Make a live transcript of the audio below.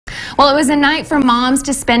Well, it was a night for moms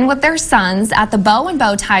to spend with their sons at the Bow and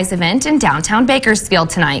Bow Ties event in downtown Bakersfield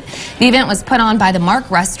tonight. The event was put on by the Mark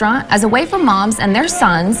Restaurant as a way for moms and their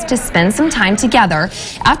sons to spend some time together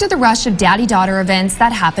after the rush of daddy-daughter events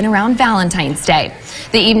that happen around Valentine's Day.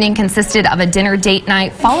 The evening consisted of a dinner date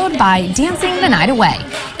night followed by dancing the night away.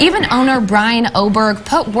 Even owner Brian Oberg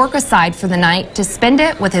put work aside for the night to spend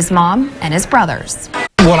it with his mom and his brothers.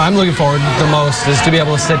 What I'm looking forward to the most is to be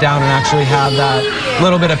able to sit down and actually have that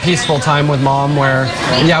little bit of peaceful time with mom where,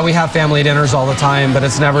 yeah, we have family dinners all the time, but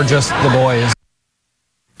it's never just the boys.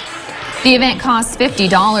 The event costs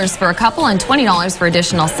 $50 for a couple and $20 for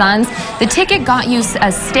additional sons. The ticket got you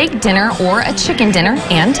a steak dinner or a chicken dinner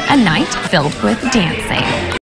and a night filled with dancing.